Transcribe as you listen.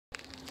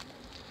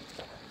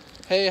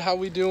Hey, how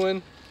we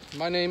doing?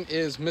 My name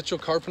is Mitchell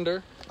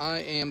Carpenter. I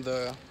am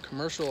the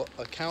commercial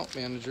account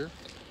manager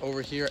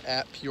over here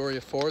at Peoria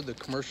Ford, the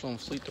commercial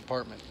and fleet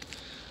department.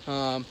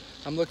 I'm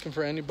looking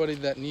for anybody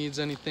that needs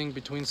anything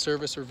between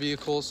service or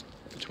vehicles,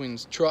 between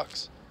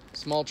trucks,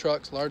 small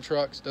trucks, large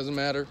trucks, doesn't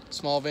matter,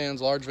 small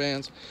vans, large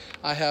vans.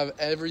 I have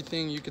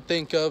everything you could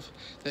think of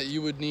that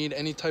you would need,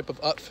 any type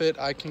of upfit.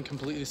 I can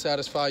completely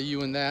satisfy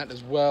you in that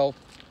as well.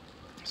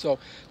 So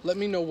let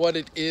me know what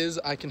it is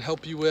I can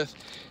help you with,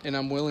 and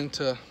I'm willing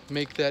to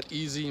make that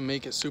easy and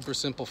make it super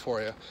simple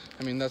for you.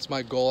 I mean, that's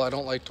my goal. I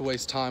don't like to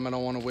waste time. I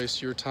don't want to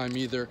waste your time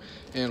either,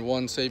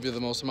 and save you the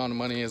most amount of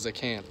money as I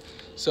can.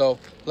 So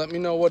let me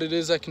know what it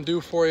is I can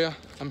do for you.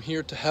 I'm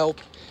here to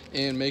help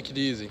and make it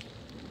easy.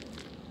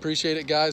 Appreciate it, guys.